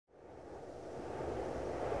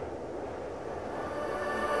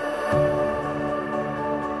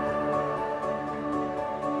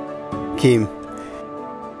Kim,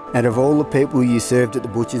 out of all the people you served at the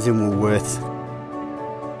butchers in Woolworth,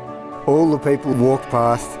 all the people who walked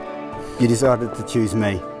past, you decided to choose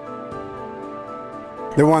me.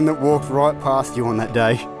 The one that walked right past you on that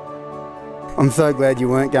day. I'm so glad you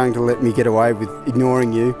weren't going to let me get away with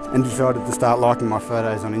ignoring you and decided to start liking my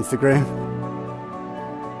photos on Instagram.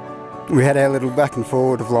 We had our little back and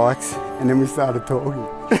forward of likes and then we started talking.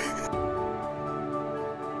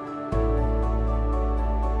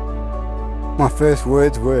 My first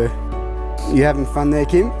words were, "You having fun there,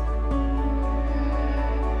 Kim?"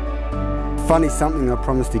 Funny's something I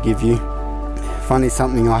promised to give you. Funny's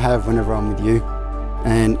something I have whenever I'm with you.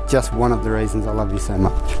 And just one of the reasons I love you so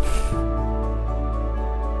much.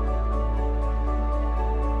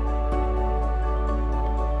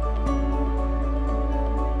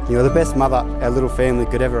 You're the best mother our little family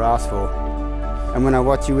could ever ask for. And when I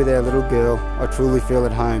watch you with our little girl, I truly feel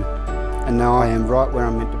at home and know I am right where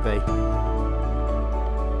I'm meant to be.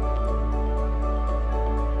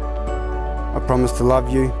 I promise to love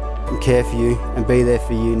you and care for you and be there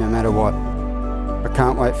for you no matter what. I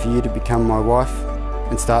can't wait for you to become my wife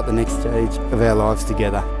and start the next stage of our lives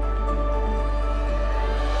together.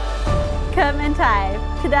 Kim and Tav,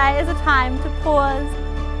 today is a time to pause,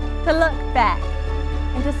 to look back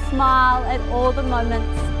and to smile at all the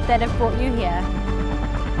moments that have brought you here.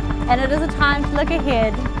 And it is a time to look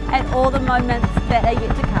ahead at all the moments that are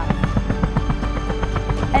yet to come.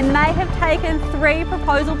 It may have taken 3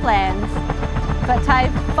 proposal plans, but Tav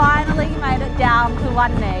finally made it down to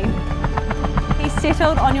one knee. He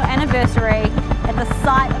settled on your anniversary at the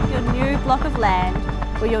site of your new block of land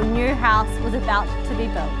where your new house was about to be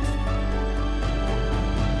built.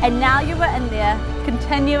 And now you are in there,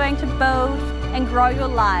 continuing to build and grow your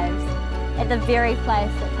lives at the very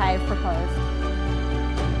place that Tav proposed.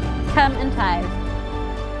 Kim and Tav,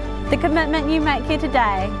 the commitment you make here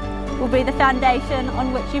today will be the foundation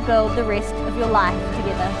on which you build the rest of your life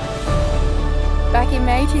together. Back in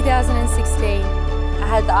May 2016, I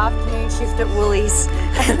had the afternoon shift at Woolies,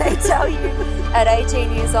 and they tell you at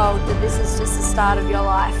 18 years old that this is just the start of your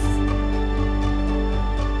life.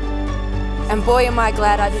 And boy am I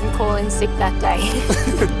glad I didn't call in sick that day.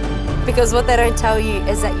 Because what they don't tell you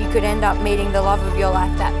is that you could end up meeting the love of your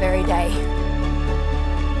life that very day.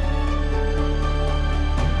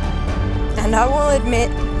 And I will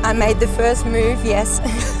admit, I made the first move, yes.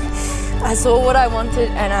 I saw what I wanted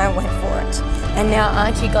and I went for it. And now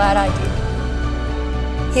aren't you glad I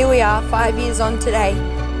did? Here we are 5 years on today,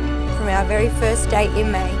 from our very first date in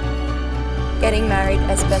May, getting married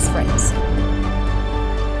as best friends.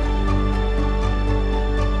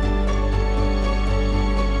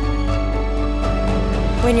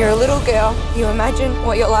 When you're a little girl, you imagine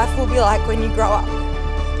what your life will be like when you grow up.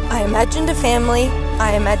 I imagined a family,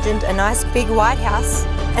 I imagined a nice big white house,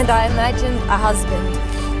 and I imagined a husband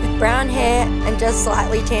with brown hair and just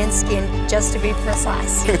slightly tan skin, just to be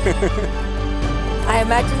precise. I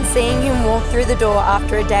imagined seeing him walk through the door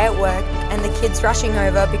after a day at work and the kids rushing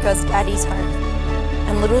over because Daddy's home.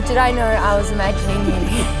 And little did I know I was imagining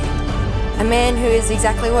you. A man who is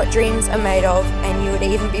exactly what dreams are made of, and you would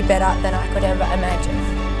even be better than I could ever imagine.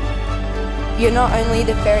 You're not only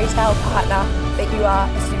the fairy tale partner, but you are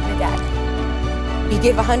a super dad. You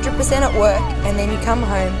give 100% at work, and then you come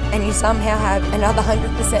home and you somehow have another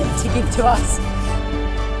 100% to give to us.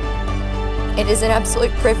 It is an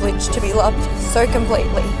absolute privilege to be loved so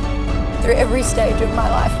completely through every stage of my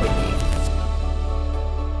life with you.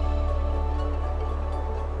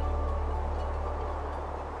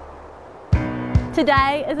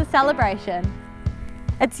 Today is a celebration.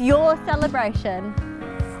 It's your celebration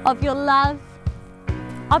of your love,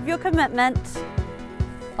 of your commitment,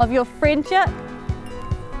 of your friendship,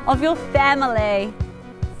 of your family,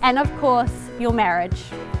 and of course, your marriage.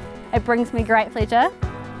 It brings me great pleasure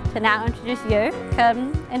to now introduce you,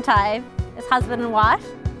 Kim and Tav, as husband and wife.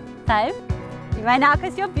 Tav, you may now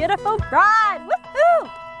kiss your beautiful bride. Woohoo!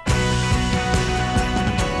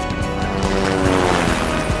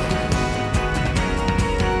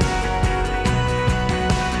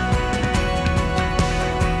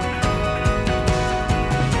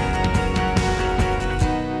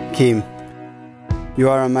 Kim, you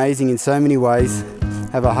are amazing in so many ways,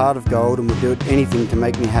 have a heart of gold and would do anything to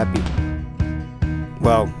make me happy.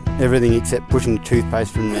 Well, everything except pushing the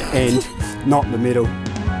toothpaste from the end, not the middle.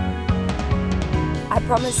 I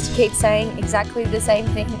promise to keep saying exactly the same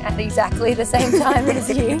thing at exactly the same time as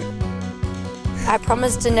you. I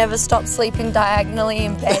promise to never stop sleeping diagonally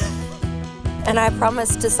in bed. And I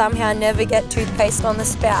promise to somehow never get toothpaste on the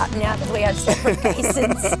spout now that we have separate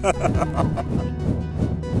basins.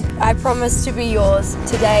 I promise to be yours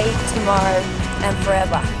today, tomorrow, and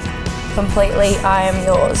forever. Completely, I am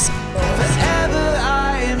yours. Forever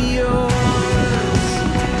I am yours.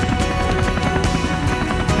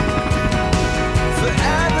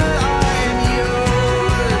 Forever I am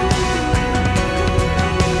yours.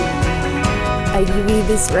 I give you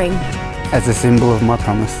this ring As a symbol of my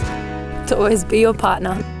promise, to always be your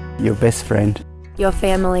partner, your best friend your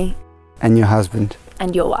family, and your husband.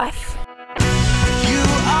 and your wife.